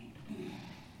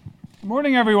Good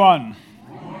morning, everyone.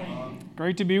 Good morning.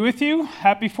 Great to be with you.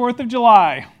 Happy 4th of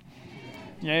July.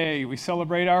 Yay, we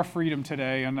celebrate our freedom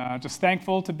today, and just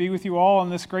thankful to be with you all in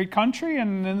this great country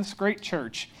and in this great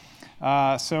church.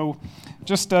 So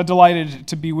just delighted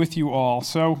to be with you all.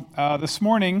 So this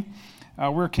morning,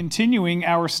 we're continuing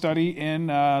our study in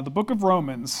the book of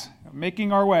Romans,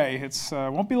 making our way. It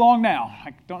won't be long now.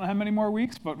 I don't know how many more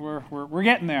weeks, but we're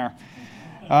getting there.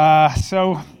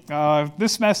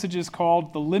 This message is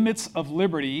called The Limits of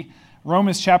Liberty,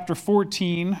 Romans chapter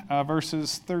 14,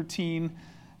 verses 13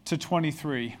 to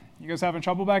 23. You guys having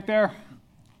trouble back there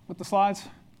with the slides?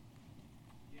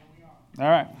 Yeah, we are.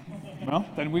 All right. Well,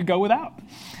 then we go without.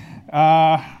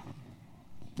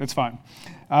 It's fine.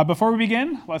 Before we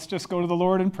begin, let's just go to the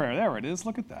Lord in prayer. There it is.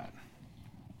 Look at that.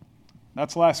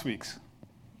 That's last week's.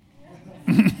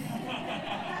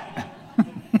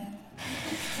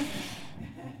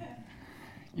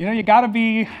 You gotta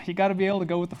be able to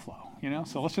go with the flow.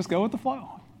 So let's just go with the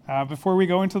flow. Before we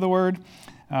go into the Word,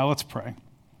 let's pray.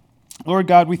 Lord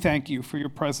God, we thank you for your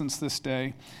presence this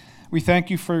day. We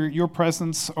thank you for your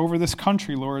presence over this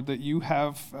country, Lord, that you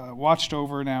have watched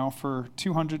over now for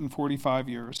 245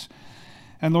 years.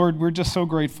 And Lord, we're just so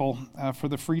grateful for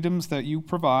the freedoms that you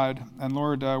provide. And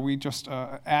Lord, we just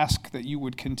ask that you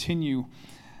would continue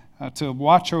to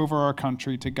watch over our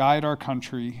country, to guide our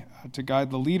country, to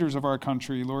guide the leaders of our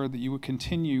country, Lord, that you would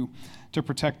continue to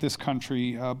protect this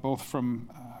country both from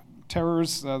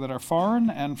terrors that are foreign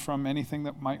and from anything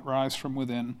that might rise from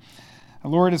within.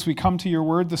 Lord, as we come to your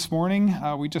word this morning,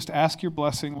 we just ask your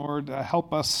blessing, Lord.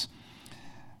 Help us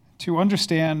to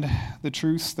understand the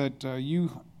truths that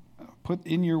you put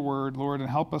in your word, Lord, and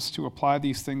help us to apply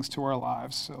these things to our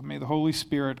lives. So may the Holy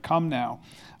Spirit come now,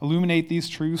 illuminate these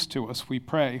truths to us, we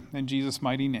pray, in Jesus'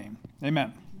 mighty name.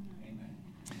 Amen. Amen.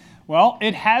 Well,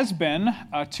 it has been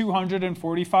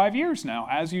 245 years now,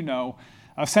 as you know,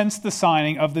 since the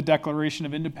signing of the Declaration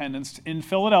of Independence in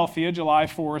Philadelphia, July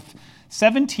 4th,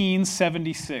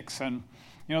 1776. And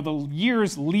the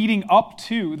years leading up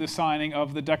to the signing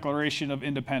of the Declaration of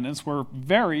Independence were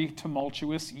very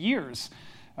tumultuous years.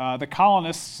 The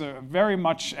colonists very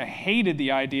much hated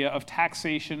the idea of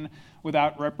taxation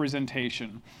without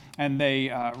representation, and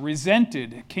they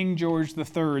resented King George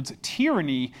III's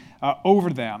tyranny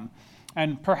over them.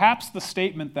 And perhaps the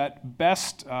statement that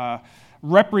best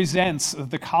represents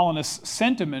the colonists'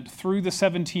 sentiment through the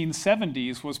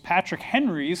 1770s was Patrick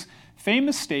Henry's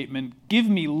famous statement, "Give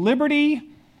me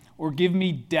liberty or give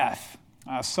me death."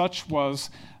 Such was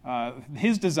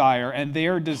his desire and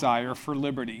their desire for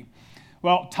liberty.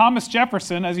 Well, Thomas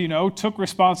Jefferson, as you know, took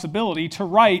responsibility to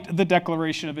write the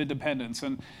Declaration of Independence.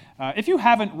 And if you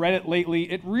haven't read it lately,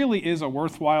 it really is a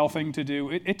worthwhile thing to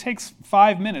do. It takes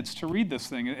 5 minutes to read this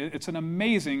thing. It's an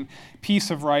amazing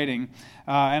piece of writing,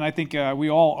 and I think we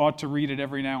all ought to read it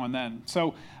every now and then.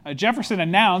 So Jefferson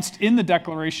announced in the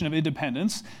Declaration of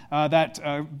Independence that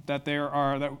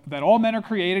all men are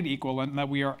created equal and that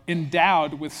we are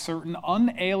endowed with certain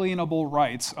unalienable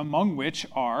rights, among which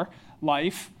are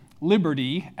life,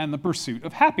 liberty, and the pursuit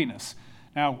of happiness.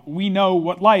 Now, we know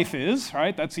what life is,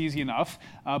 right? That's easy enough.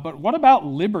 But what about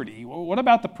liberty? What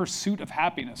about the pursuit of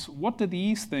happiness? What do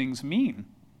these things mean?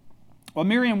 Well,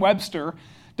 Merriam-Webster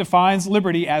defines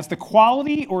liberty as the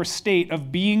quality or state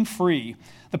of being free,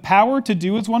 the power to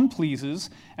do as one pleases,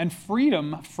 and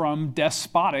freedom from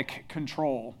despotic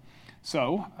control.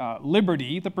 So,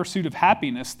 liberty, the pursuit of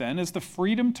happiness, then, is the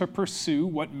freedom to pursue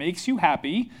what makes you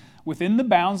happy within the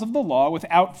bounds of the law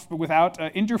without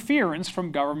interference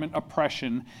from government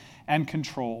oppression and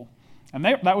control. And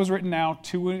that was written now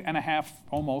 2.5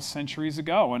 almost centuries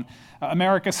ago. And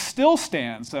America still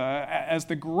stands as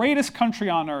the greatest country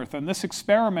on earth. And this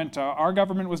experiment, our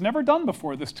government was never done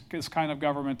before, this kind of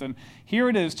government. And here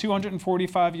it is,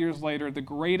 245 years later, the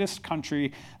greatest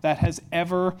country that has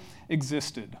ever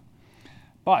existed.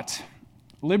 But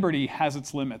liberty has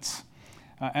its limits.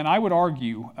 And I would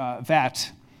argue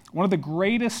that one of the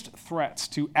greatest threats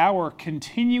to our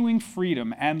continuing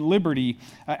freedom and liberty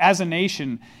as a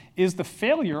nation is the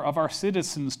failure of our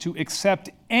citizens to accept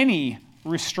any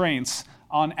restraints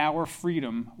on our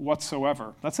freedom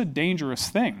whatsoever. That's a dangerous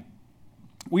thing.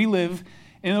 We live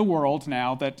in a world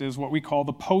now that is what we call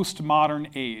the postmodern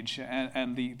age.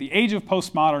 And the age of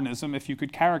postmodernism, if you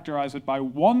could characterize it by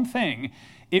one thing,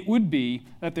 it would be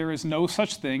that there is no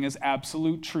such thing as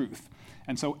absolute truth.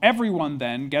 And so everyone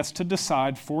then gets to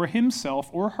decide for himself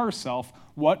or herself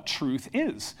what truth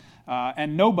is.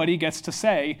 And nobody gets to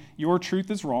say, your truth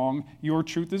is wrong, your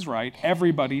truth is right.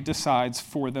 Everybody decides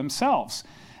for themselves.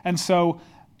 And so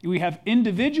we have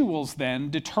individuals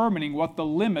then determining what the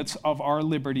limits of our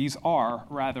liberties are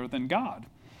rather than God.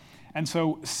 And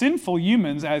so sinful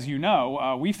humans, as you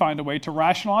know, we find a way to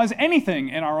rationalize anything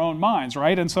in our own minds,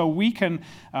 right? And so we can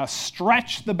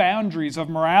stretch the boundaries of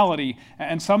morality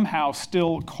and somehow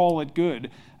still call it good,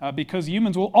 because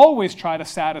humans will always try to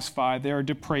satisfy their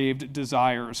depraved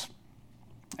desires.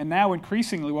 And now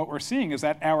increasingly what we're seeing is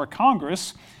that our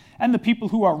Congress and the people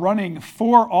who are running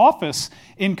for office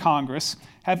in Congress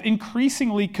have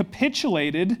increasingly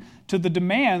capitulated to the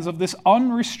demands of this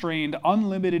unrestrained,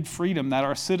 unlimited freedom that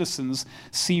our citizens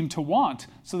seem to want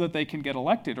so that they can get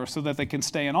elected or so that they can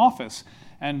stay in office.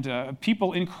 And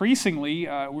people increasingly,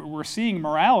 we're seeing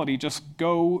morality just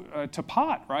go to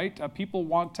pot, right? People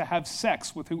want to have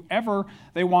sex with whoever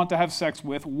they want to have sex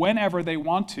with, whenever they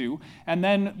want to. And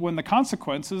then when the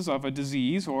consequences of a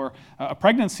disease or a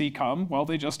pregnancy come, well,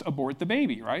 they just abort the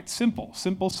baby, right? Simple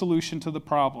solution to the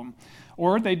problem.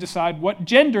 Or they decide what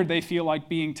gender they feel like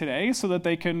being today so that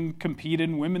they can compete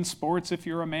in women's sports if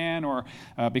you're a man, or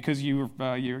because you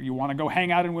want to go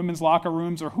hang out in women's locker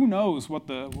rooms, or who knows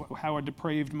how a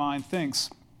depraved mind thinks.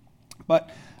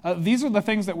 But these are the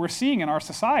things that we're seeing in our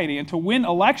society. And to win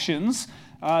elections,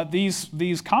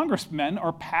 these congressmen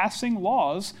are passing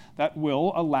laws that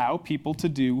will allow people to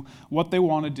do what they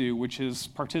want to do, which is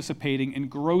participating in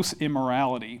gross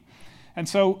immorality. And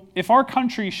so if our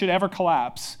country should ever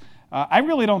collapse, I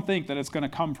really don't think that it's going to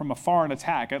come from a foreign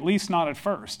attack, at least not at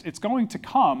first. It's going to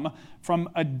come from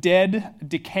a dead,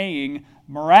 decaying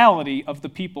morality of the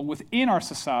people within our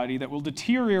society that will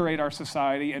deteriorate our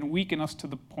society and weaken us to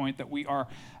the point that we are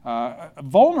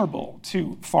vulnerable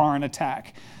to foreign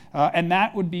attack. And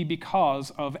that would be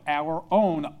because of our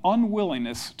own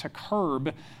unwillingness to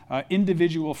curb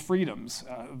individual freedoms.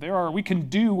 We can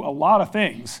do a lot of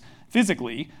things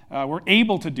physically, we're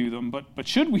able to do them, but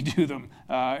should we do them?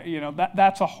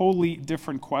 That's a wholly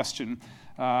different question.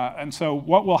 And so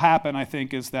what will happen, I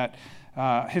think, is that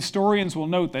historians will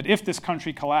note that if this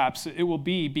country collapses, it will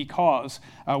be because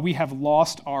we have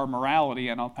lost our morality,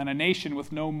 and a nation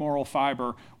with no moral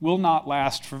fiber will not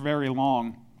last for very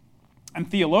long. And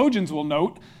theologians will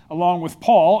note, along with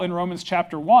Paul in Romans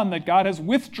chapter 1, that God has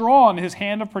withdrawn his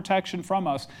hand of protection from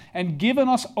us and given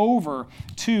us over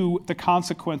to the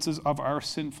consequences of our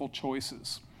sinful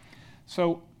choices.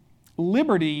 So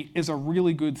liberty is a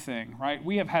really good thing, right?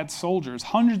 We have had soldiers,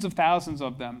 hundreds of thousands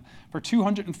of them, for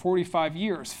 245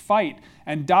 years fight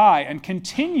and die and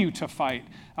continue to fight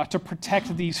to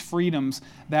protect these freedoms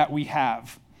that we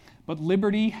have. But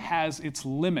liberty has its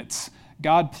limits.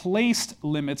 God placed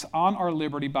limits on our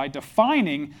liberty by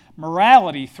defining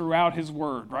morality throughout his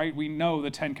word, right? We know the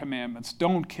 10 Commandments: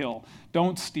 don't kill,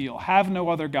 don't steal, have no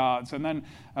other gods. And then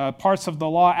parts of the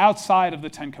law outside of the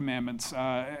 10 Commandments,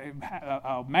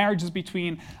 marriages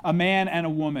between a man and a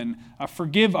woman,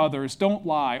 forgive others, don't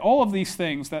lie. All of these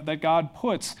things that God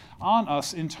puts on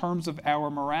us in terms of our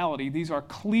morality. These are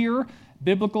clear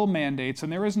biblical mandates,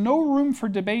 and there is no room for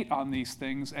debate on these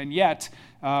things, and yet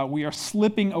we are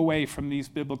slipping away from these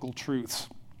biblical truths.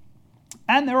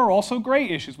 And there are also gray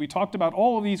issues. We talked about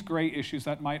all of these gray issues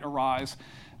that might arise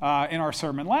in our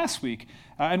sermon last week.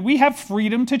 And we have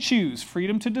freedom to choose,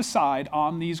 freedom to decide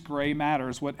on these gray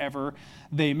matters, whatever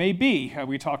they may be.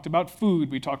 We talked about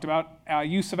food, we talked about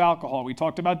use of alcohol, we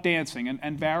talked about dancing,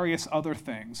 and various other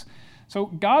things. So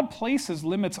God places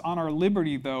limits on our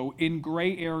liberty, though, in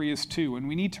gray areas too, and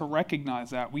we need to recognize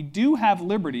that. We do have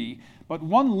liberty, but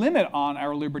one limit on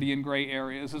our liberty in gray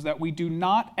areas is that we do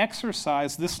not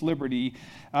exercise this liberty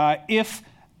if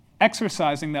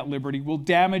exercising that liberty will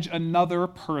damage another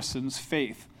person's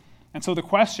faith. And so the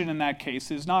question in that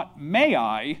case is not may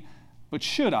I, but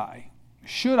should I?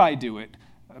 Should I do it?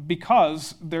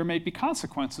 Because there may be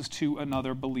consequences to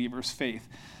another believer's faith.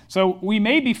 So we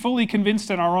may be fully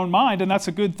convinced in our own mind, and that's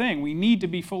a good thing. We need to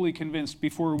be fully convinced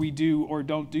before we do or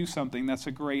don't do something. That's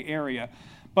a gray area.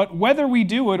 But whether we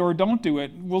do it or don't do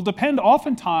it will depend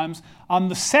oftentimes on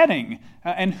the setting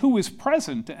and who is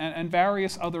present and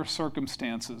various other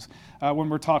circumstances when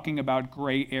we're talking about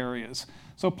gray areas.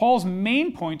 So Paul's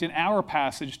main point in our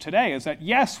passage today is that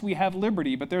yes, we have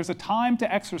liberty, but there's a time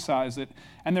to exercise it,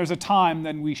 and there's a time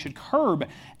then we should curb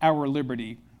our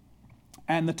liberty.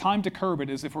 And the time to curb it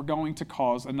is if we're going to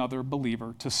cause another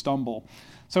believer to stumble.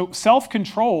 So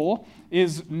self-control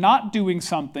is not doing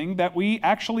something that we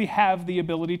actually have the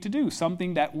ability to do,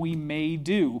 something that we may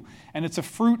do. And it's a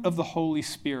fruit of the Holy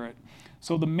Spirit.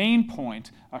 So the main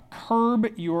point, curb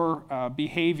your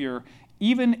behavior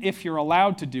even if you're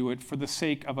allowed to do it for the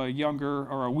sake of a younger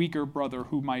or a weaker brother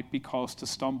who might be caused to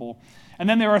stumble. And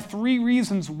then there are three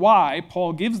reasons why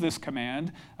Paul gives this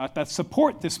command that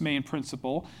support this main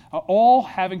principle, all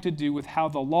having to do with how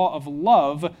the law of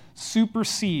love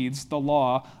supersedes the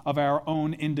law of our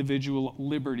own individual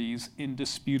liberties in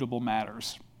disputable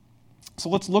matters. So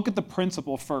let's look at the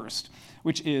principle first,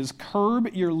 which is curb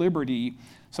your liberty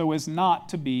so as not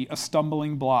to be a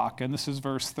stumbling block. And this is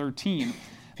verse 13.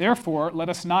 Therefore, let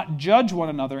us not judge one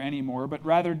another anymore, but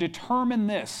rather determine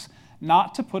this,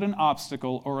 not to put an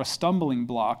obstacle or a stumbling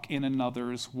block in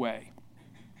another's way.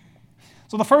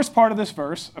 So the first part of this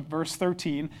verse, verse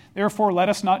 13, therefore let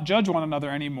us not judge one another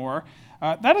anymore,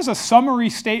 that is a summary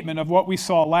statement of what we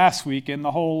saw last week in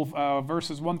the whole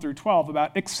verses 1 through 12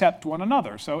 about accept one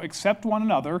another. So accept one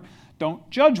another, don't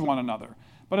judge one another.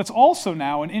 But it's also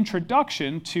now an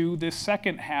introduction to this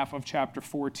second half of chapter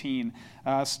 14.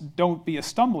 Don't be a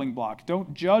stumbling block.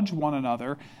 Don't judge one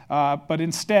another, but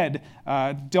instead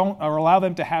don't or allow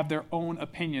them to have their own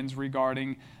opinions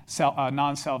regarding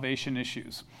non-salvation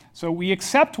issues. So we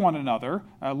accept one another,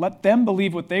 let them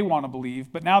believe what they want to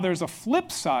believe, but now there's a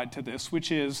flip side to this,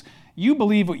 which is you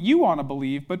believe what you want to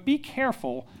believe, but be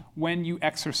careful when you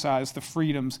exercise the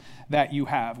freedoms that you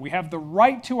have. We have the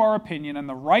right to our opinion and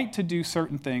the right to do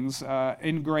certain things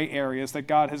in gray areas that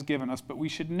God has given us, but we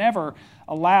should never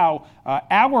allow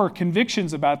our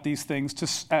convictions about these things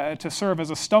to serve as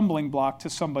a stumbling block to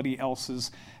somebody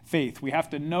else's faith. We have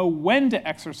to know when to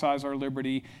exercise our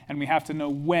liberty, and we have to know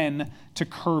when to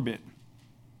curb it.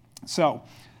 So,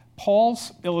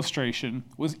 Paul's illustration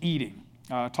was eating.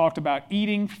 Talked about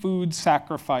eating food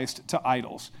sacrificed to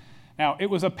idols. Now, it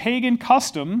was a pagan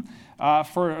custom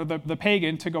for the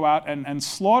pagan to go out and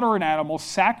slaughter an animal,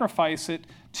 sacrifice it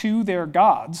to their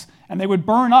gods, and they would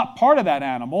burn up part of that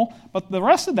animal, but the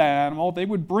rest of that animal they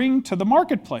would bring to the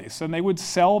marketplace, and they would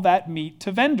sell that meat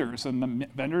to vendors, and the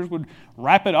vendors would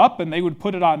wrap it up, and they would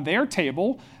put it on their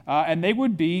table, and they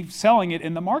would be selling it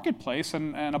in the marketplace,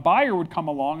 and a buyer would come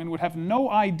along and would have no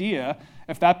idea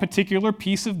if that particular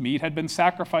piece of meat had been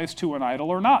sacrificed to an idol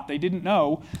or not. They didn't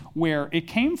know where it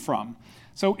came from.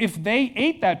 So if they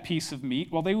ate that piece of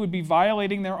meat, well, they would be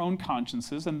violating their own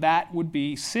consciences, and that would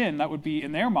be sin. That would be,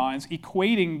 in their minds,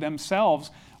 equating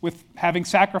themselves with having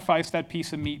sacrificed that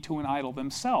piece of meat to an idol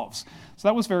themselves. So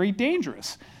that was very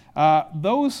dangerous.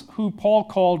 Those who Paul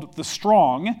called the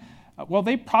strong, well,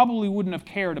 they probably wouldn't have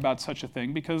cared about such a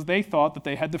thing because they thought that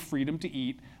they had the freedom to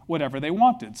eat whatever they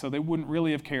wanted. So they wouldn't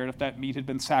really have cared if that meat had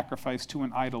been sacrificed to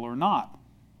an idol or not.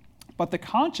 But the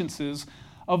consciences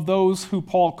of those who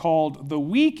Paul called the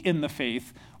weak in the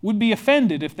faith would be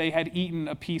offended if they had eaten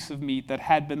a piece of meat that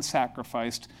had been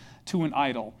sacrificed to an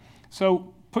idol.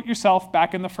 So put yourself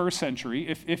back in the first century.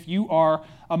 If you are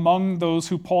among those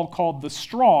who Paul called the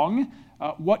strong,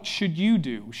 what should you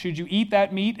do? Should you eat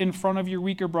that meat in front of your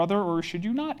weaker brother, or should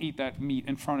you not eat that meat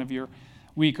in front of your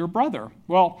weaker brother?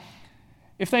 Well,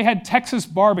 if they had Texas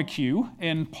barbecue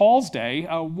in Paul's day,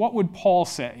 what would Paul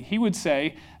say? He would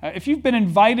say, if you've been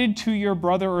invited to your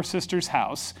brother or sister's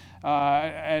house,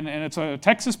 and it's a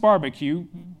Texas barbecue,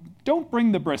 don't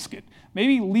bring the brisket.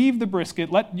 Maybe leave the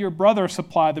brisket. Let your brother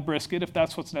supply the brisket if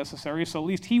that's what's necessary, so at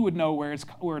least he would know where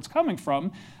it's coming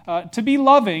from. To be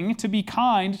loving, to be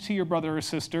kind to your brother or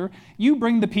sister, you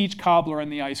bring the peach cobbler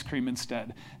and the ice cream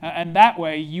instead. And that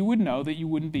way you would know that you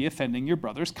wouldn't be offending your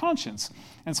brother's conscience.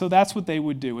 And so that's what they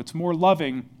would do. It's more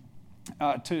loving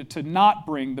to not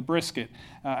bring the brisket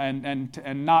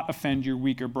and not offend your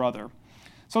weaker brother.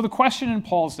 So the question in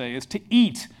Paul's day is to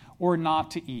eat or not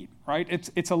to eat, right?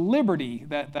 It's a liberty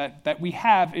that we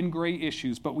have in great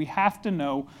issues, but we have to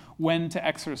know when to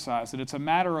exercise it. It's a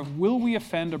matter of, will we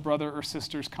offend a brother or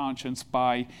sister's conscience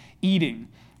by eating?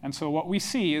 And so what we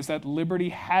see is that liberty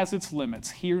has its limits.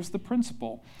 Here's the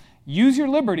principle. Use your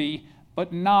liberty,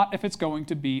 but not if it's going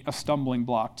to be a stumbling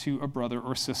block to a brother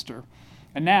or sister.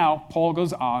 And now Paul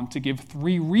goes on to give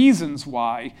 3 reasons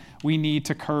why we need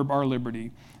to curb our liberty.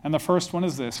 And the first one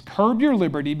is this: curb your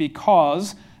liberty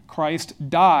because Christ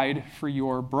died for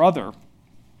your brother.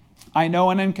 I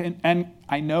know and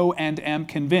am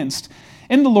convinced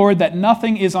in the Lord that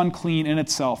nothing is unclean in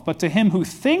itself, but to him who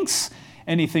thinks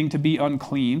anything to be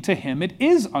unclean, to him it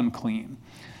is unclean.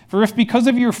 For if because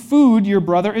of your food your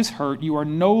brother is hurt, you are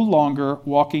no longer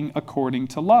walking according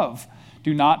to love.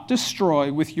 Do not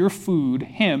destroy with your food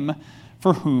him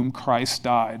for whom Christ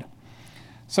died.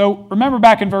 So remember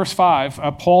back in verse 5,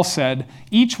 Paul said,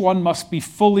 each one must be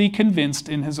fully convinced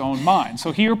in his own mind.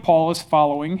 So here Paul is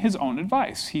following his own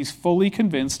advice. He's fully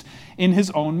convinced in his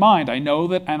own mind. I know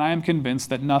that and I am convinced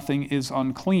that nothing is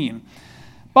unclean.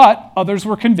 But others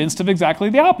were convinced of exactly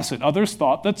the opposite. Others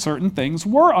thought that certain things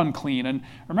were unclean. And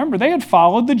remember, they had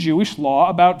followed the Jewish law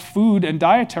about food and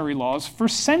dietary laws for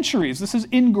centuries. This is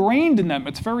ingrained in them.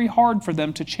 It's very hard for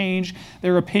them to change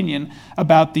their opinion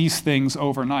about these things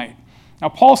overnight. Now,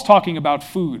 Paul's talking about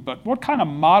food, but what kind of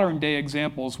modern-day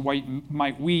examples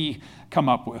might we come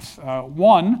up with?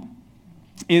 One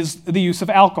is the use of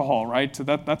alcohol, right? So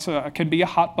that can be a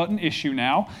hot-button issue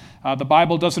now. The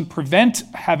Bible doesn't prevent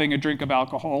having a drink of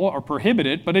alcohol or prohibit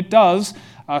it, but it does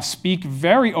speak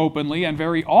very openly and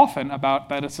very often about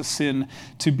that it's a sin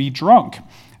to be drunk.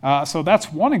 So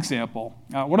that's one example.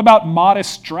 What about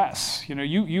modest dress?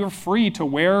 You're free to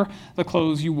wear the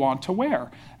clothes you want to wear.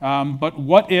 But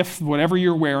what if whatever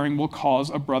you're wearing will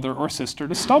cause a brother or sister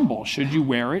to stumble? Should you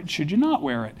wear it? Should you not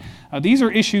wear it? These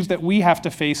are issues that we have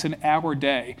to face in our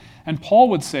day. And Paul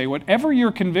would say, whatever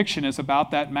your conviction is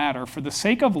about that matter, for the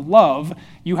sake of love,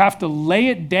 you have to lay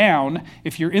it down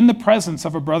if you're in the presence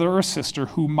of a brother or sister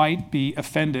who might be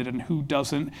offended and who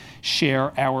doesn't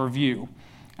share our view.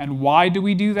 And why do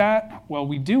we do that? Well,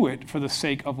 we do it for the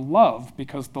sake of love,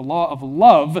 because the law of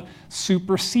love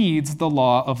supersedes the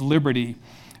law of liberty.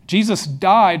 Jesus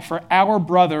died for our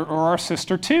brother or our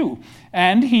sister too,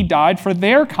 and he died for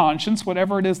their conscience,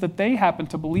 whatever it is that they happen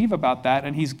to believe about that,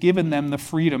 and he's given them the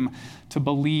freedom to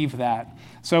believe that.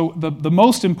 So the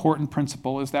most important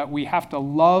principle is that we have to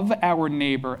love our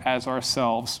neighbor as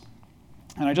ourselves.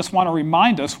 And I just want to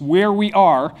remind us where we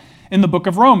are in the book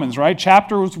of Romans, right?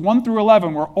 Chapters 1 through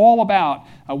 11 were all about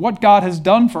what God has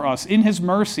done for us in his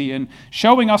mercy and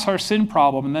showing us our sin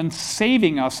problem and then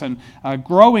saving us and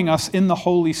growing us in the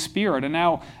Holy Spirit. And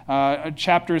now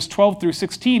chapters 12 through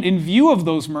 16, in view of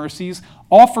those mercies,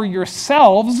 offer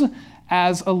yourselves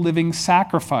as a living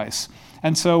sacrifice.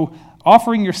 And so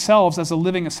offering yourselves as a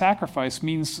living sacrifice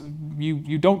means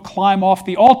you don't climb off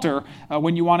the altar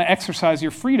when you want to exercise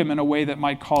your freedom in a way that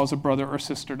might cause a brother or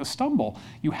sister to stumble.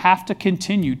 You have to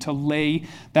continue to lay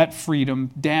that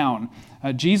freedom down.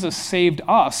 Jesus saved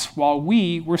us while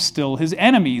we were still his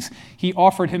enemies. He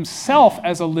offered himself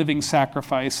as a living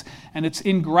sacrifice, and it's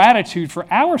in gratitude for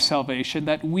our salvation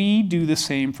that we do the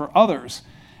same for others.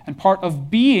 And part of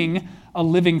being a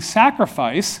living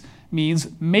sacrifice means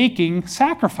making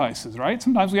sacrifices, right?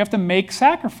 Sometimes we have to make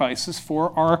sacrifices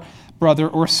for our brother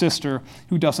or sister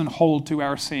who doesn't hold to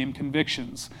our same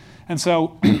convictions. And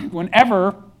so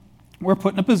whenever we're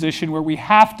put in a position where we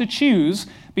have to choose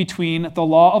between the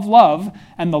law of love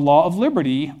and the law of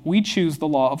liberty, we choose the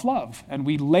law of love, and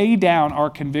we lay down our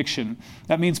conviction.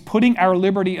 That means putting our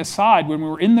liberty aside when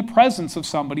we're in the presence of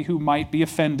somebody who might be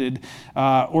offended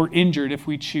or injured if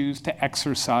we choose to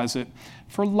exercise it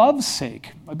for love's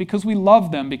sake, because we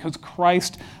love them, because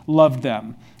Christ loved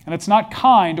them. And it's not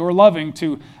kind or loving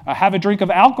to have a drink of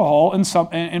alcohol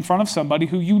in front of somebody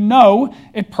who you know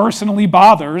it personally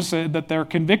bothers, that they're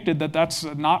convicted that that's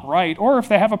not right, or if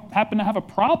they happen to have a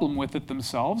problem with it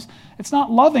themselves. It's not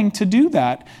loving to do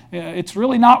that. It's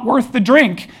really not worth the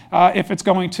drink if it's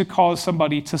going to cause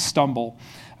somebody to stumble.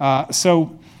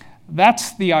 So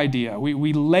that's the idea.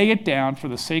 We lay it down for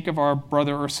the sake of our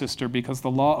brother or sister because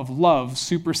the law of love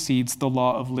supersedes the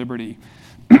law of liberty.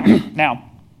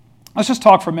 Now, let's just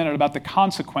talk for a minute about the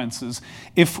consequences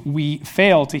if we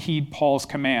fail to heed Paul's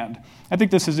command. I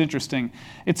think this is interesting.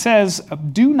 It says,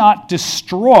 "Do not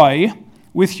destroy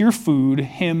with your food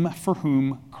him for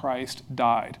whom Christ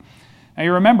died." Now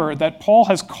you remember that Paul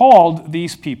has called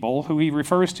these people, who he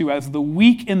refers to as the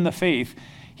weak in the faith,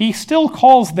 he still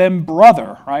calls them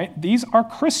brother, right? These are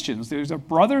Christians. These are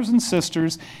brothers and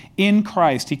sisters in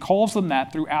Christ. He calls them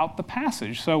that throughout the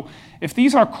passage. So if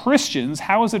these are Christians,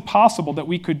 how is it possible that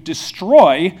we could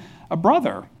destroy a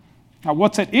brother? Now,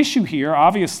 what's at issue here,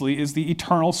 obviously, is the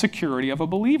eternal security of a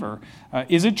believer.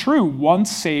 Is it true,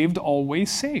 once saved, always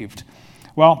saved?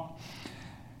 Well,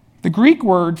 the Greek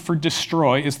word for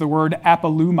destroy is the word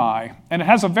apolumai, and it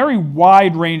has a very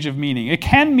wide range of meaning. It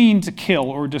can mean to kill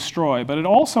or destroy, but it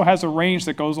also has a range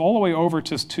that goes all the way over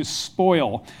to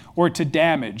spoil or to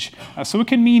damage. So it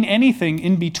can mean anything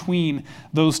in between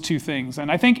those two things.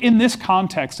 And I think in this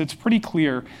context, it's pretty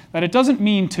clear that it doesn't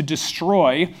mean to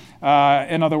destroy,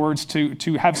 in other words,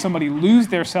 to have somebody lose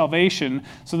their salvation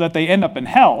so that they end up in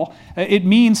hell. It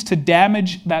means to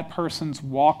damage that person's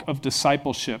walk of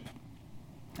discipleship.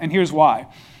 And here's why.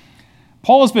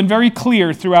 Paul has been very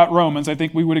clear throughout Romans, I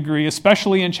think we would agree,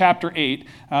 especially in chapter 8,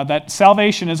 that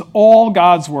salvation is all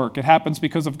God's work. It happens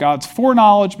because of God's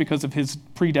foreknowledge, because of his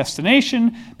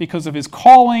predestination, because of his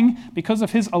calling, because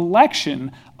of his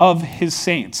election of his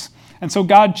saints. And so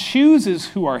God chooses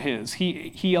who are his.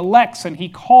 He elects and he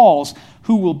calls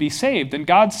who will be saved. And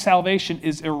God's salvation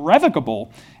is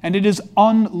irrevocable and it is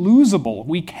unlosable.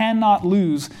 We cannot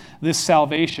lose this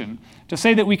salvation. To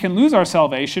say that we can lose our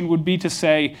salvation would be to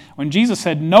say, when Jesus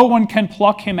said, no one can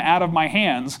pluck him out of my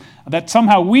hands, that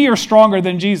somehow we are stronger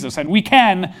than Jesus. And we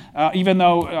can, even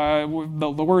though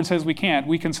the word says we can't,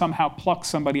 we can somehow pluck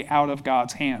somebody out of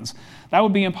God's hands. That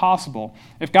would be impossible.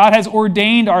 If God has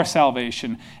ordained our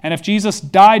salvation, and if Jesus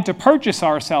died to purchase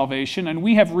our salvation, and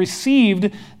we have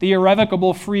received the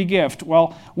irrevocable free gift,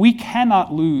 well, we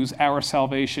cannot lose our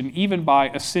salvation, even by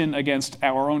a sin against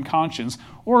our own conscience,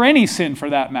 or any sin for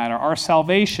that matter. Our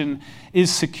salvation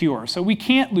is secure. So we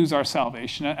can't lose our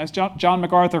salvation. As John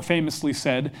MacArthur famously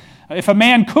said, if a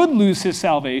man could lose his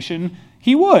salvation,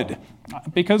 he would,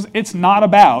 because it's not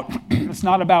about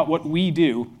what we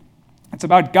do. It's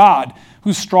about God,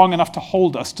 who's strong enough to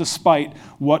hold us despite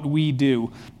what we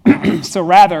do. So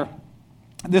rather,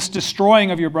 this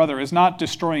destroying of your brother is not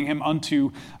destroying him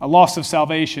unto a loss of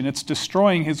salvation. It's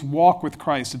destroying his walk with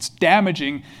Christ. It's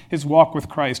damaging his walk with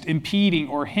Christ, impeding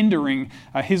or hindering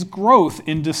his growth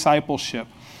in discipleship.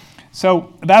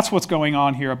 So that's what's going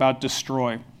on here about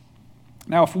destroy.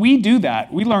 Now, if we do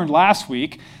that, we learned last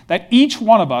week that each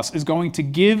one of us is going to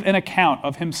give an account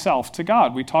of himself to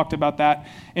God. We talked about that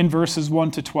in verses 1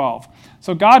 to 12.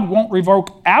 So God won't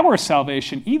revoke our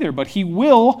salvation either, but he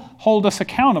will hold us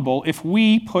accountable if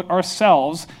we put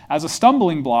ourselves as a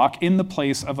stumbling block in the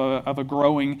place of a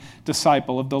growing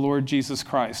disciple of the Lord Jesus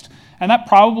Christ. And that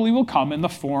probably will come in the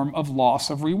form of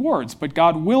loss of rewards, but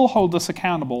God will hold us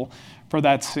accountable for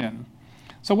that sin.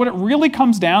 So what it really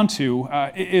comes down to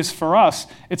is, for us,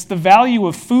 it's the value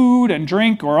of food and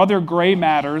drink or other gray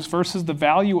matters versus the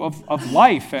value of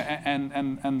life and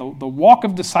the walk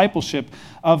of discipleship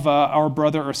of our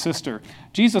brother or sister.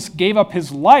 Jesus gave up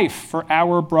his life for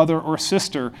our brother or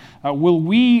sister. Will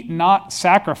we not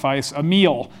sacrifice a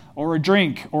meal or a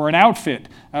drink or an outfit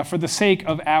for the sake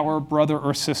of our brother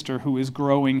or sister who is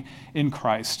growing in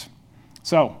Christ?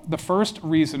 So the first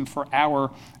reason for our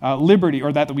liberty,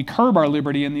 or that we curb our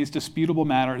liberty in these disputable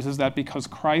matters, is that because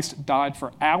Christ died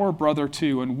for our brother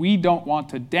too, and we don't want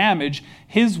to damage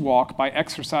his walk by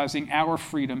exercising our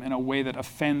freedom in a way that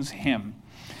offends him.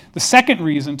 The second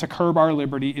reason to curb our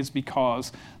liberty is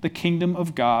because the kingdom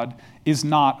of God is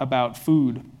not about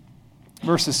food.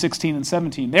 Verses 16 and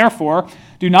 17. Therefore,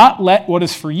 do not let what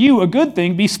is for you a good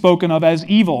thing be spoken of as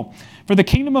evil. For the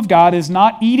kingdom of God is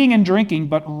not eating and drinking,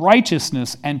 but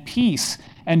righteousness and peace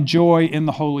and joy in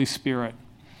the Holy Spirit.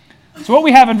 So what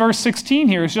we have in verse 16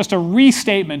 here is just a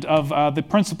restatement of the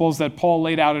principles that Paul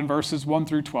laid out in verses 1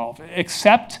 through 12.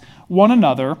 Accept one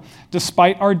another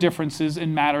despite our differences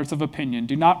in matters of opinion.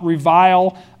 Do not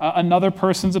revile another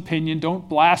person's opinion. Don't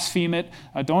blaspheme it.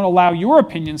 Don't allow your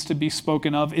opinions to be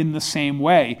spoken of in the same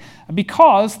way,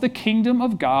 because the kingdom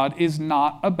of God is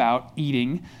not about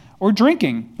eating or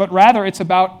drinking, but rather it's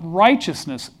about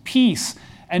righteousness, peace,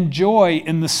 and joy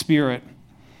in the Spirit.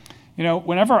 You know,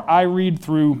 whenever I read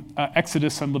through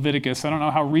Exodus and Leviticus, I don't know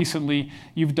how recently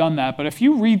you've done that, but if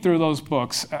you read through those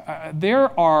books,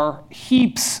 there are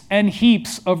heaps and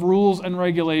heaps of rules and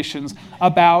regulations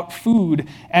about food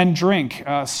and drink.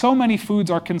 So many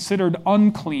foods are considered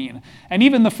unclean, and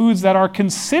even the foods that are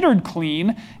considered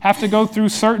clean have to go through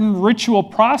certain ritual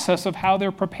process of how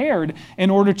they're prepared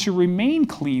in order to remain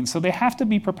clean. So they have to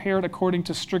be prepared according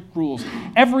to strict rules.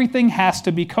 Everything has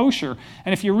to be kosher.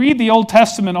 And if you read the Old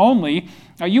Testament only,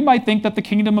 you might think that the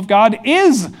kingdom of God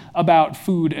is about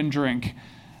food and drink,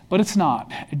 but it's not.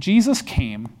 Jesus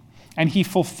came and he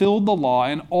fulfilled the law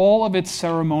and all of its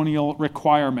ceremonial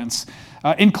requirements,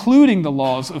 including the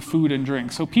laws of food and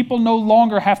drink. So people no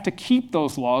longer have to keep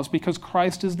those laws because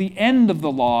Christ is the end of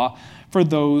the law for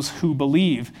those who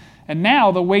believe. And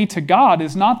now the way to God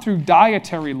is not through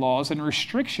dietary laws and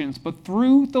restrictions, but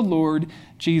through the Lord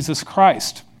Jesus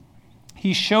Christ.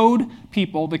 He showed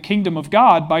people the kingdom of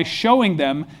God by showing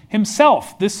them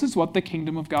himself. This is what the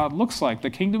kingdom of God looks like. The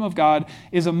kingdom of God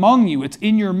is among you. It's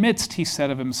in your midst, he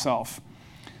said of himself.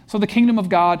 So the kingdom of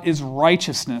God is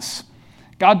righteousness.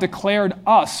 God declared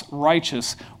us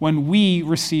righteous when we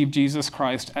received Jesus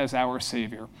Christ as our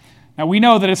Savior. Now we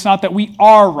know that it's not that we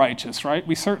are righteous, right?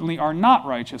 We certainly are not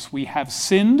righteous. We have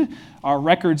sinned, our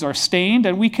records are stained,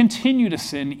 and we continue to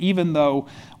sin even though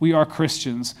we are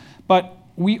Christians. But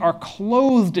we are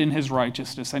clothed in his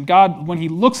righteousness. And God, when he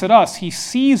looks at us, he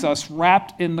sees us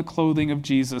wrapped in the clothing of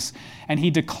Jesus, and he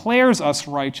declares us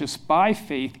righteous by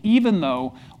faith, even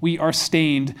though we are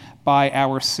stained by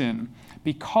our sin,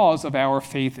 because of our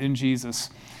faith in Jesus.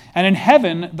 And in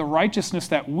heaven, the righteousness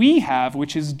that we have,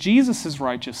 which is Jesus'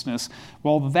 righteousness,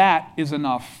 well, that is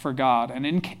enough for God. And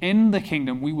in the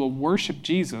kingdom, we will worship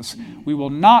Jesus. We will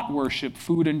not worship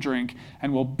food and drink,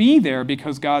 and will be there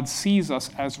because God sees us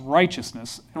as righteous,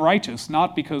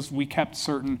 not because we kept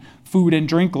certain food and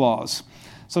drink laws.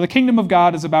 So the kingdom of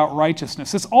God is about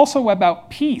righteousness. It's also about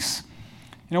peace.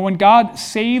 When God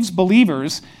saves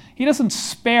believers, he doesn't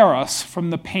spare us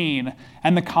from the pain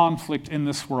and the conflict in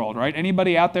this world, right?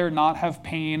 Anybody out there not have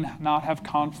pain, not have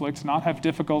conflict, not have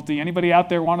difficulty? Anybody out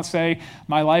there want to say,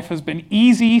 my life has been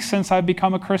easy since I've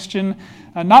become a Christian?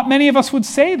 Not many of us would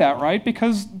say that, right?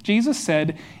 Because Jesus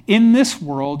said, in this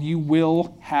world you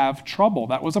will have trouble.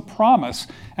 That was a promise,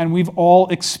 and we've all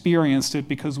experienced it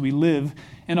because we live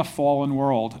in a fallen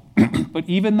world. But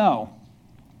even though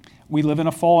we live in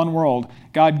a fallen world,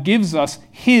 God gives us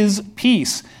his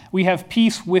peace. We have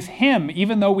peace with him,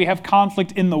 even though we have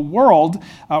conflict in the world.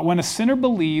 When a sinner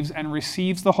believes and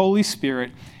receives the Holy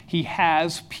Spirit, he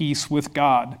has peace with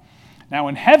God. Now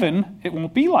in heaven, it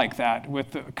won't be like that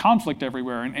with conflict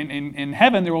everywhere. In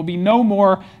heaven, there will be no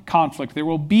more conflict. There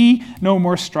will be no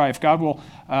more strife.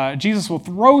 Jesus will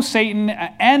throw Satan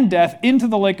and death into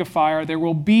the lake of fire. There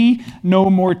will be no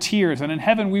more tears. And in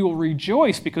heaven, we will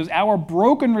rejoice because our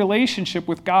broken relationship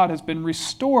with God has been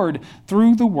restored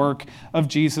through the work of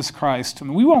Jesus Christ.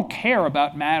 And we won't care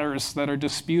about matters that are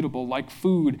disputable, like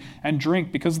food and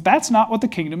drink, because that's not what the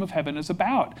kingdom of heaven is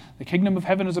about. The kingdom of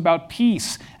heaven is about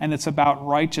peace, and it's about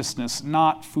righteousness,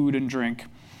 not food and drink.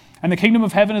 And the kingdom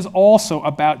of heaven is also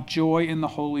about joy in the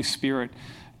Holy Spirit.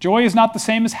 Joy is not the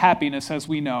same as happiness, as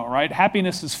we know, right?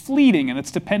 Happiness is fleeting and it's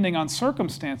depending on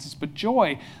circumstances, but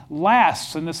joy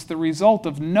lasts, and it's the result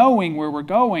of knowing where we're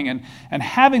going and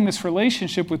having this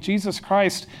relationship with Jesus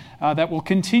Christ that will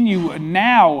continue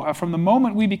now from the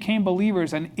moment we became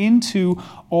believers and into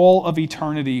all of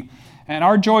eternity. And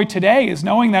our joy today is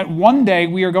knowing that one day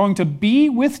we are going to be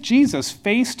with Jesus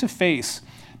face to face,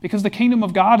 because the kingdom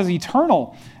of God is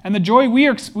eternal. And the joy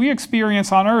we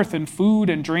experience on earth in food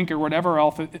and drink or whatever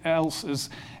else is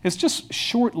just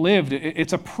short-lived.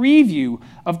 It's a preview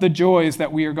of the joys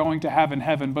that we are going to have in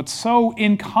heaven, but so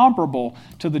incomparable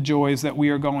to the joys that we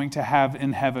are going to have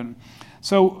in heaven.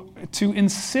 So to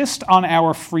insist on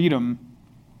our freedom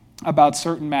about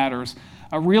certain matters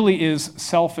really is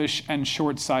selfish and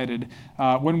short-sighted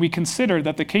when we consider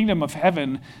that the kingdom of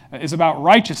heaven is about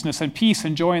righteousness and peace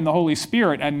and joy in the Holy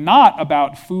Spirit and not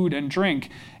about food and drink.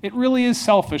 It really is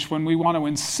selfish when we want to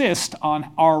insist on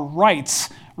our rights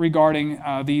regarding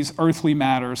these earthly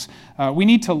matters. We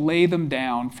need to lay them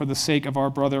down for the sake of our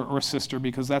brother or sister,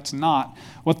 because that's not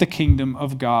what the kingdom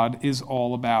of God is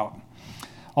all about.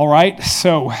 All right,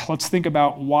 so let's think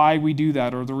about why we do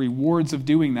that, or the rewards of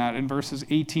doing that, in verses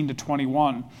 18 to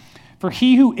 21. For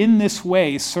he who in this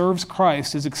way serves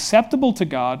Christ is acceptable to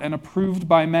God and approved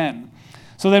by men.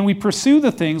 So then we pursue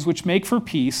the things which make for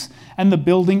peace and the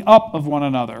building up of one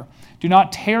another. Do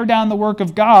not tear down the work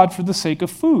of God for the sake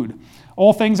of food.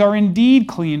 All things are indeed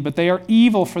clean, but they are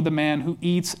evil for the man who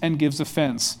eats and gives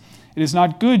offense. It is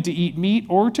not good to eat meat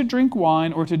or to drink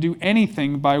wine or to do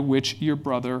anything by which your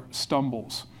brother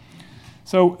stumbles.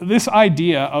 So this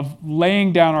idea of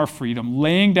laying down our freedom,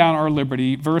 laying down our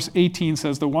liberty, verse 18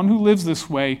 says, the one who lives this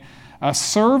way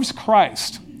serves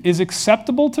Christ, is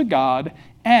acceptable to God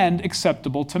and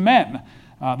acceptable to men.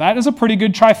 That is a pretty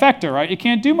good trifecta, right? You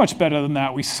can't do much better than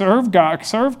that. We serve God,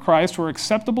 serve Christ, we're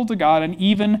acceptable to God, and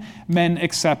even men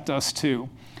accept us too.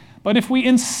 But if we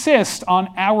insist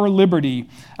on our liberty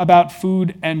about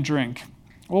food and drink,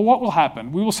 well, what will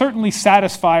happen? We will certainly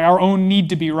satisfy our own need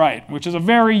to be right, which is a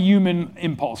very human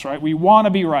impulse, right? We want to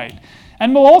be right.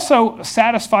 And we'll also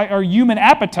satisfy our human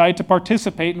appetite to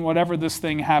participate in whatever this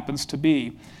thing happens to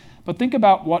be. But think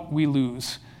about what we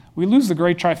lose. We lose the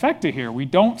great trifecta here. We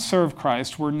don't serve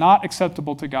Christ, we're not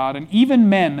acceptable to God, and even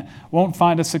men won't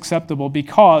find us acceptable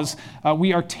because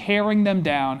we are tearing them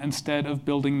down instead of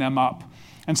building them up.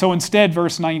 And so instead,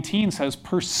 verse 19 says,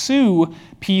 pursue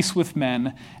peace with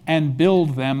men and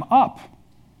build them up.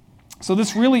 So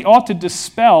this really ought to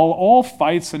dispel all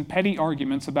fights and petty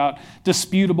arguments about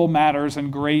disputable matters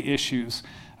and gray issues.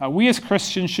 We as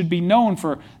Christians should be known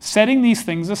for setting these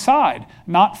things aside,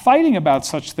 not fighting about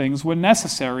such things when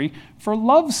necessary for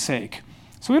love's sake.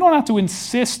 So we don't have to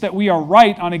insist that we are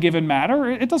right on a given matter.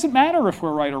 It doesn't matter if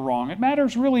we're right or wrong. It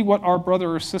matters really what our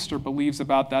brother or sister believes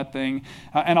about that thing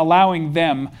and allowing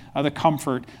them the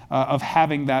comfort of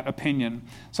having that opinion.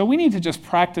 So we need to just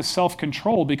practice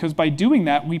self-control, because by doing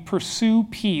that, we pursue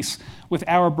peace with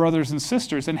our brothers and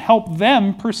sisters and help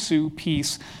them pursue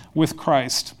peace with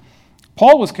Christ.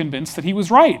 Paul was convinced that he was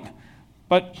right,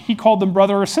 but he called them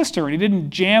brother or sister, and he didn't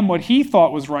jam what he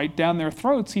thought was right down their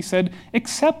throats. He said,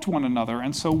 accept one another,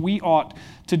 and so we ought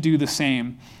to do the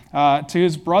same. To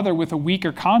his brother with a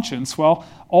weaker conscience, well,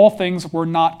 all things were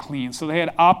not clean, so they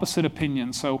had opposite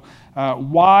opinions. So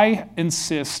why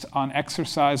insist on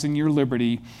exercising your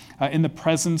liberty in the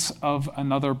presence of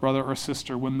another brother or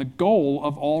sister when the goal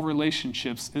of all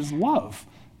relationships is love,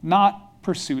 not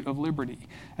pursuit of liberty?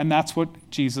 And that's what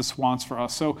Jesus wants for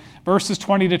us. So verses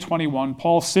 20 to 21,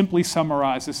 Paul simply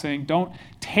summarizes saying, don't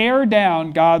tear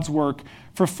down God's work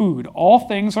for food. All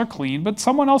things are clean, but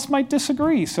someone else might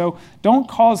disagree. So don't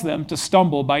cause them to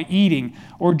stumble by eating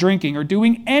or drinking or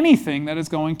doing anything that is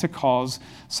going to cause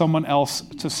someone else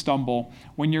to stumble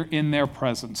when you're in their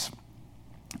presence.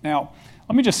 Now,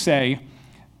 let me just say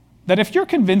that if you're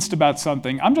convinced about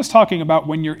something, I'm just talking about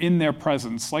when you're in their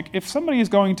presence. Like if somebody is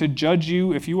going to judge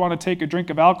you, if you want to take a drink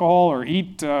of alcohol or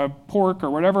eat pork or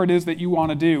whatever it is that you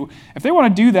want to do, if they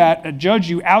want to do that,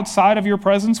 judge you outside of your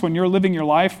presence when you're living your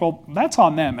life, well, that's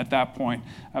on them at that point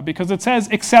because it says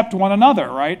accept one another,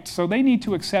 right? So they need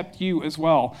to accept you as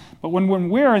well. But when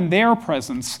we're in their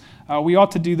presence, we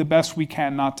ought to do the best we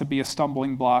can not to be a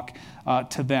stumbling block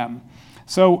to them.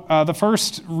 So the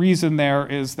first reason there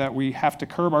is that we have to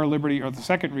curb our liberty, or the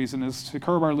second reason is to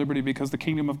curb our liberty because the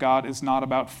kingdom of God is not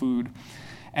about food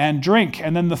and drink.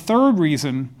 And then the third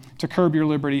reason to curb your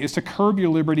liberty is to curb your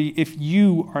liberty if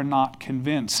you are not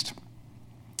convinced.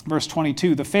 Verse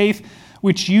 22, the faith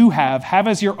which you have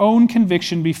as your own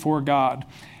conviction before God.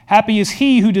 Happy is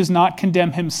he who does not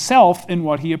condemn himself in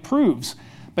what he approves.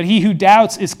 But he who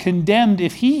doubts is condemned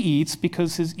if he eats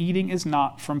because his eating is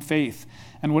not from faith.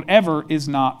 And whatever is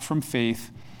not from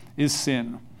faith is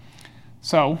sin.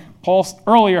 So, Paul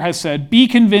earlier has said, be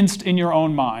convinced in your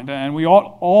own mind. And we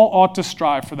all ought to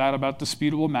strive for that about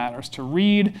disputable matters, to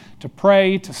read, to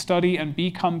pray, to study, and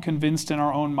become convinced in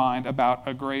our own mind about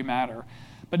a gray matter.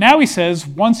 But now he says,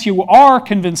 once you are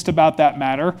convinced about that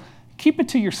matter, keep it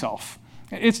to yourself.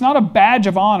 It's not a badge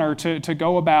of honor to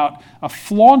go about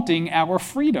flaunting our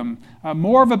freedom.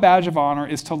 More of a badge of honor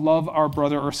is to love our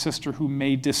brother or sister who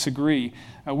may disagree.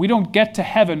 We don't get to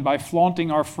heaven by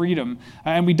flaunting our freedom,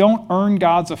 and we don't earn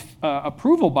God's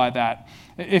approval by that.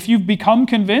 If you've become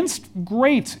convinced,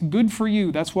 great, good for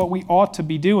you. That's what we ought to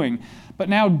be doing. But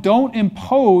now don't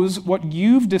impose what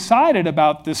you've decided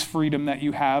about this freedom that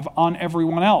you have on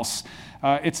everyone else.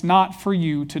 It's not for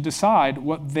you to decide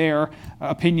what their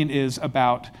opinion is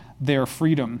about their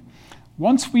freedom.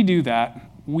 Once we do that,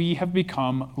 we have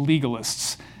become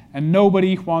legalists. And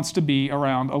nobody wants to be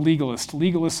around a legalist.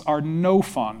 Legalists are no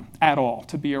fun at all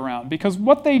to be around because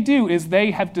what they do is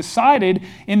they have decided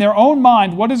in their own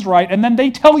mind what is right, and then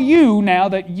they tell you now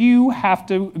that you have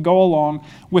to go along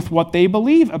with what they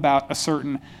believe about a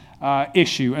certain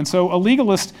issue. And so a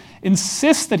legalist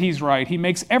insists that he's right. He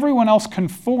makes everyone else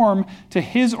conform to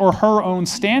his or her own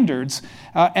standards.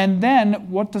 And then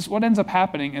what ends up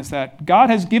happening is that God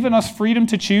has given us freedom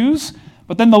to choose,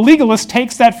 but then the legalist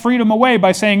takes that freedom away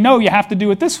by saying, no, you have to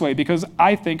do it this way because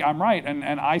I think I'm right, and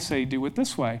I say do it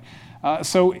this way.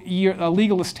 So a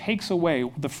legalist takes away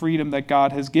the freedom that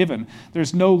God has given.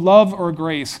 There's no love or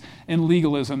grace in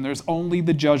legalism. There's only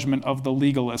the judgment of the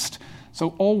legalist.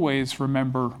 So always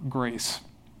remember grace.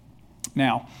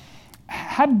 Now,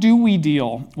 how do we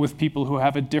deal with people who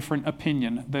have a different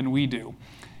opinion than we do?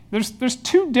 There's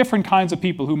two different kinds of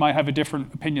people who might have a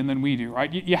different opinion than we do,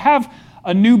 right? You have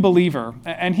a new believer,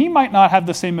 and he might not have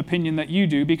the same opinion that you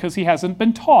do because he hasn't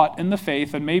been taught in the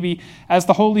faith, and maybe as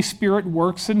the Holy Spirit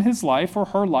works in his life or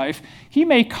her life, he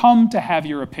may come to have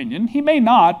your opinion. He may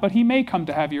not, but he may come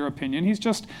to have your opinion. He's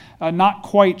just not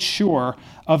quite sure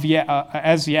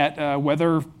as yet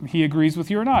whether he agrees with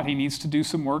you or not. He needs to do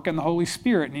some work, and the Holy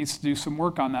Spirit needs to do some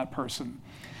work on that person.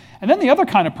 And then the other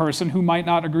kind of person who might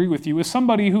not agree with you is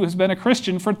somebody who has been a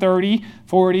Christian for 30,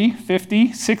 40,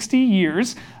 50, 60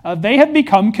 years. They have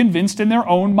become convinced in their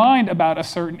own mind about a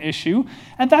certain issue,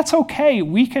 and that's okay.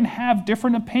 We can have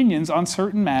different opinions on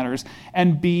certain matters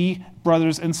and be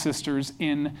brothers and sisters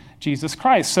in Jesus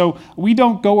Christ. So we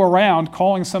don't go around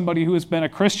calling somebody who has been a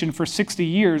Christian for 60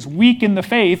 years weak in the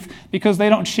faith because they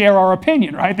don't share our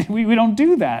opinion, right? We don't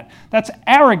do that. That's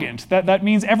arrogant. That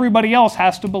means everybody else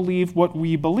has to believe what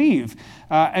we believe.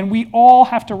 And we all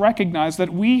have to recognize that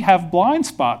we have blind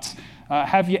spots.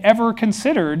 Have you ever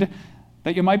considered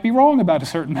that you might be wrong about a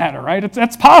certain matter, right?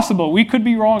 That's possible. We could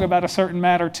be wrong about a certain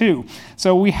matter too.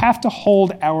 So we have to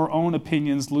hold our own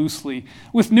opinions loosely.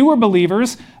 With newer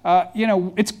believers,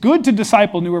 it's good to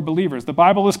disciple newer believers. The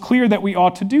Bible is clear that we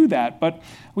ought to do that, but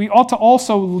we ought to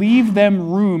also leave them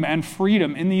room and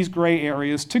freedom in these gray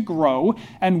areas to grow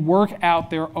and work out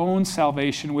their own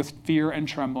salvation with fear and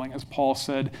trembling, as Paul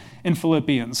said in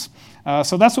Philippians.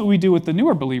 So that's what we do with the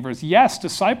newer believers. Yes,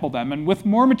 disciple them. And with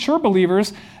more mature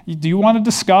believers, do you want to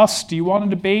discuss? Do you want to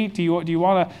debate? Do you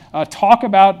want to talk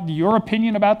about your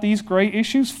opinion about these great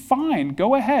issues? Fine,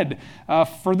 go ahead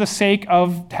for the sake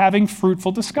of having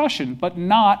fruitful discussion, but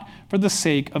not for the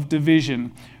sake of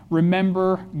division.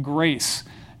 Remember grace.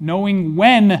 Knowing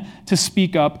when to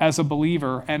speak up as a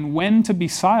believer and when to be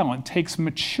silent takes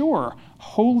mature,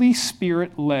 Holy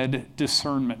Spirit-led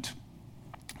discernment.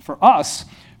 For us,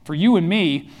 for you and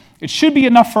me, it should be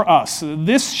enough for us.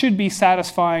 This should be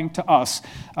satisfying to us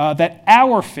that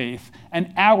our faith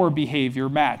and our behavior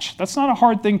match. That's not a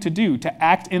hard thing to do, to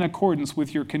act in accordance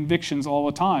with your convictions all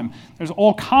the time. There's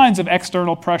all kinds of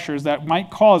external pressures that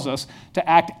might cause us to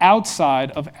act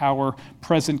outside of our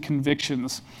present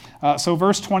convictions. So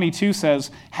verse 22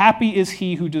 says, "Happy is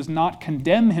he who does not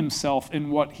condemn himself in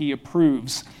what he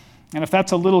approves." And if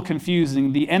that's a little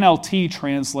confusing, the NLT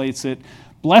translates it,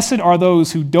 "Blessed are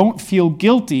those who don't feel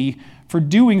guilty for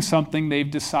doing something they've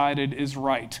decided is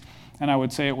right." And I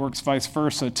would say it works vice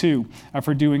versa too,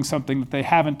 for doing something that they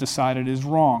haven't decided is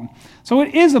wrong. So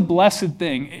it is a blessed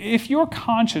thing. If your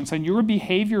conscience and your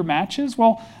behavior matches,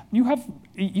 well,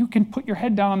 you can put your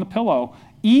head down on the pillow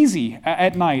easy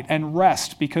at night and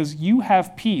rest because you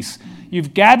have peace.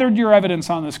 You've gathered your evidence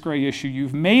on this gray issue.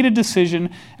 You've made a decision,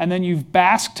 and then you've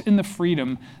basked in the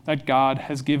freedom that God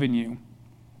has given you.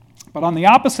 But on the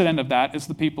opposite end of that is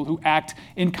the people who act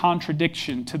in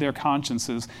contradiction to their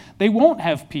consciences. They won't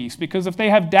have peace because if they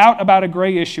have doubt about a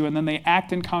gray issue and then they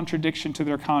act in contradiction to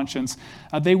their conscience,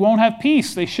 they won't have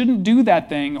peace. They shouldn't do that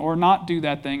thing or not do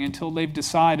that thing until they've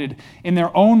decided in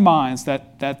their own minds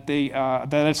that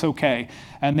it's okay,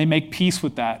 and they make peace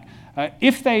with that.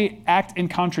 If they act in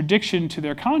contradiction to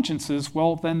their consciences,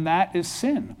 well, then that is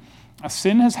sin.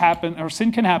 Sin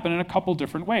can happen in a couple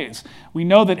different ways. We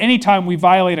know that anytime we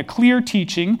violate a clear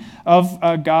teaching of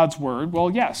God's word, well,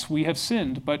 yes, we have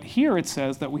sinned. But here it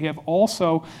says that we have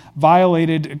also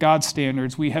violated God's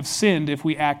standards. We have sinned if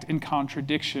we act in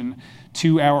contradiction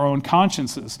to our own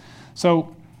consciences.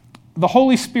 So the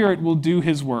Holy Spirit will do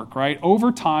his work, right?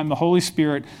 Over time, the Holy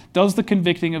Spirit does the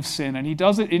convicting of sin, and he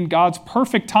does it in God's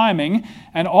perfect timing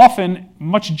and often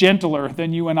much gentler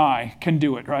than you and I can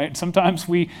do it, right? Sometimes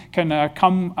we can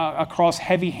come across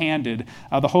heavy-handed.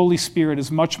 The Holy Spirit is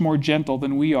much more gentle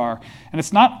than we are. And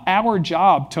it's not our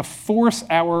job to force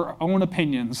our own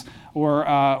opinions or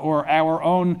our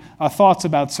own thoughts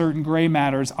about certain gray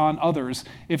matters on others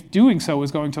if doing so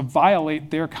is going to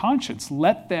violate their conscience.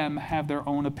 Let them have their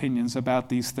own opinions about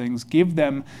these things. Give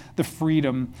them the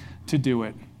freedom to do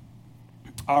it.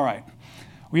 All right.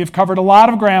 We have covered a lot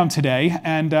of ground today,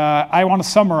 and I want to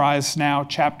summarize now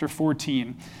chapter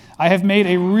 14. I have made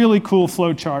a really cool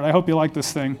flow chart. I hope you like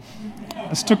this thing.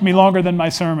 This took me longer than my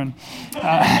sermon.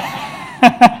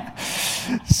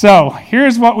 So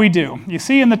here's what we do. You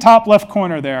see in the top left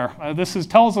corner there, this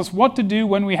tells us what to do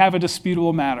when we have a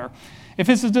disputable matter. If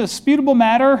it's a disputable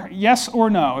matter, yes or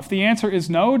no. If the answer is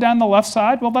no down the left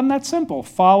side, well, then that's simple.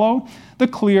 Follow the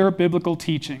clear biblical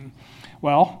teaching.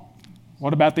 Well,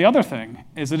 what about the other thing?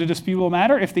 Is it a disputable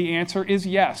matter? If the answer is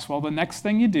yes, well, the next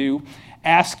thing you do,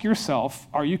 ask yourself,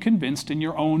 are you convinced in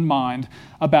your own mind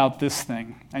about this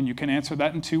thing? And you can answer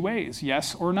that in two ways,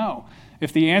 yes or no.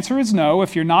 If the answer is no,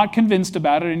 if you're not convinced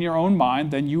about it in your own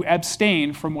mind, then you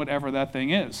abstain from whatever that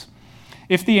thing is.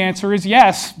 If the answer is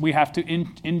yes, we have to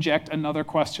inject another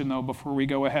question, though, before we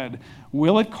go ahead.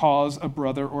 Will it cause a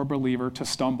brother or believer to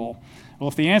stumble? Well,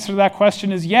 if the answer to that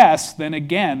question is yes, then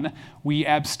again, we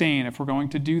abstain. If we're going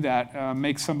to do that,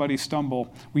 make somebody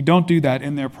stumble, we don't do that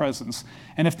in their presence.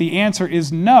 And if the answer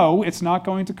is no, it's not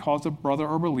going to cause a brother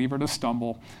or believer to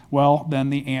stumble, well,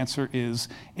 then the answer is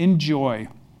enjoy.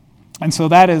 And so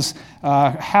that is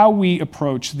how we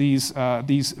approach these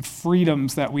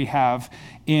freedoms that we have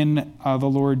in the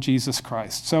Lord Jesus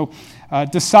Christ. So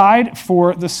decide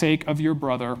for the sake of your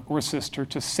brother or sister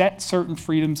to set certain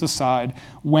freedoms aside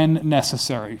when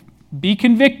necessary. Be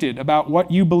convicted about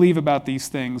what you believe about these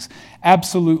things,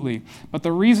 absolutely. But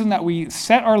the reason that we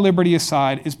set our liberty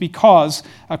aside is because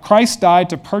Christ died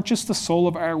to purchase the soul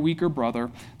of our weaker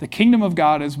brother. The kingdom of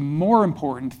God is more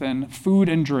important than food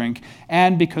and drink,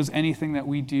 and because anything that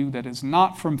we do that is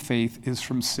not from faith is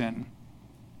from sin.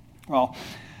 Well,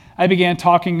 I began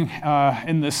talking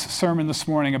in this sermon this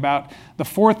morning about the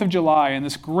 4th of July and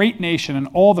this great nation and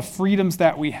all the freedoms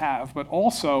that we have, but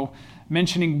also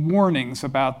mentioning warnings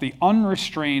about the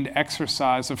unrestrained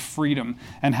exercise of freedom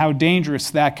and how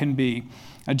dangerous that can be.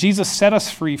 Jesus set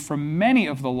us free from many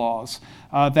of the laws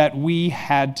that we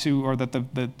had to, or that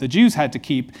the Jews had to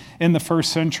keep in the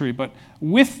first century. But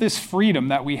with this freedom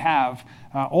that we have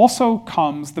also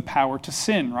comes the power to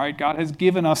sin, right? God has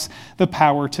given us the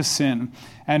power to sin.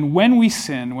 And when we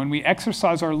sin, when we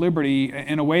exercise our liberty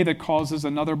in a way that causes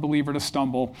another believer to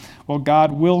stumble, well,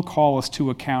 God will call us to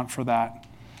account for that.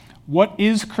 What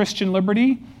is Christian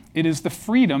liberty? It is the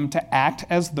freedom to act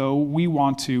as though we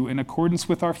want to in accordance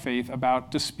with our faith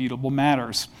about disputable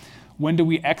matters. When do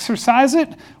we exercise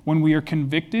it? When we are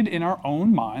convicted in our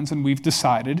own minds and we've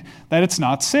decided that it's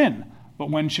not sin. But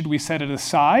when should we set it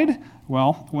aside?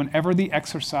 Well, whenever the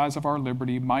exercise of our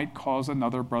liberty might cause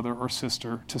another brother or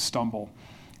sister to stumble.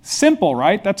 Simple,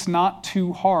 right? That's not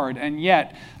too hard. And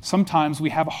yet, sometimes we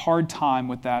have a hard time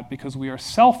with that because we are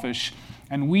selfish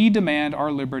and we demand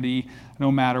our liberty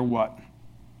no matter what.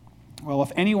 Well,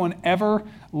 if anyone ever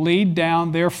laid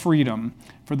down their freedom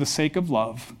for the sake of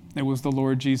love, it was the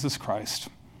Lord Jesus Christ.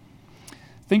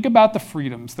 Think about the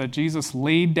freedoms that Jesus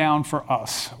laid down for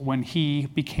us when he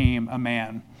became a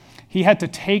man. He had to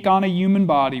take on a human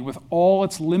body with all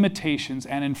its limitations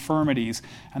and infirmities,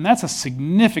 and that's a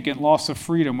significant loss of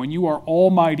freedom when you are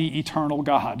Almighty, eternal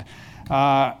God.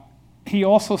 He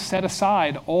also set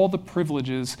aside all the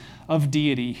privileges of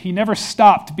deity. He never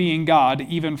stopped being God,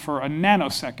 even for a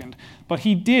nanosecond, but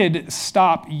he did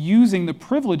stop using the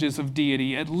privileges of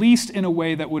deity, at least in a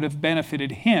way that would have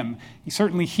benefited him. He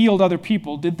certainly healed other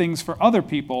people, did things for other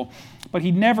people, but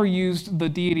he never used the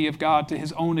deity of God to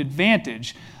his own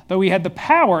advantage, though he had the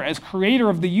power as creator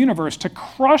of the universe to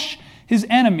crush his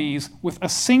enemies with a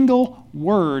single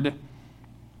word.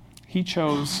 He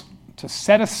chose to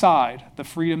set aside the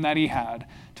freedom that he had,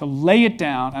 to lay it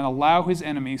down and allow his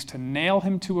enemies to nail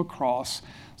him to a cross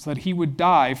so that he would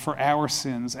die for our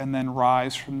sins and then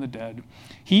rise from the dead.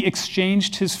 He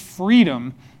exchanged his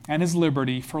freedom and his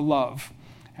liberty for love.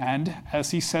 And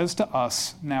as he says to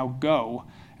us, now go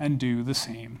and do the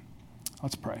same.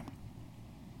 Let's pray.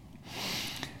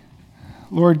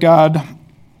 Lord God,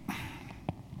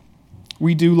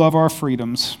 we do love our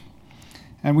freedoms.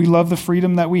 And we love the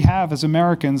freedom that we have as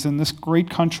Americans in this great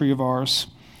country of ours.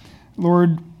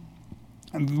 Lord,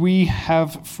 we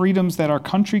have freedoms that our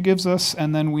country gives us,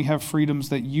 and then we have freedoms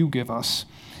that you give us.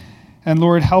 And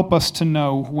Lord, help us to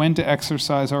know when to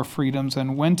exercise our freedoms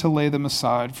and when to lay them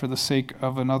aside for the sake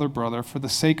of another brother, for the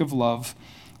sake of love.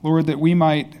 Lord, that we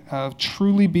might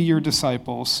truly be your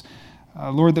disciples.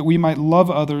 Lord, that we might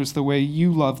love others the way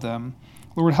you love them.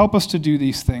 Lord, help us to do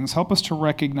these things. Help us to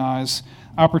recognize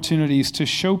opportunities to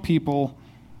show people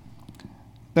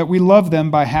that we love them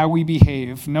by how we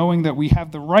behave, knowing that we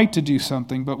have the right to do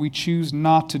something, but we choose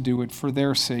not to do it for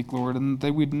their sake, Lord, and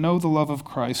that we'd know the love of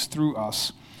Christ through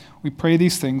us. We pray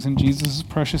these things in Jesus'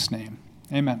 precious name.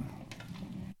 Amen.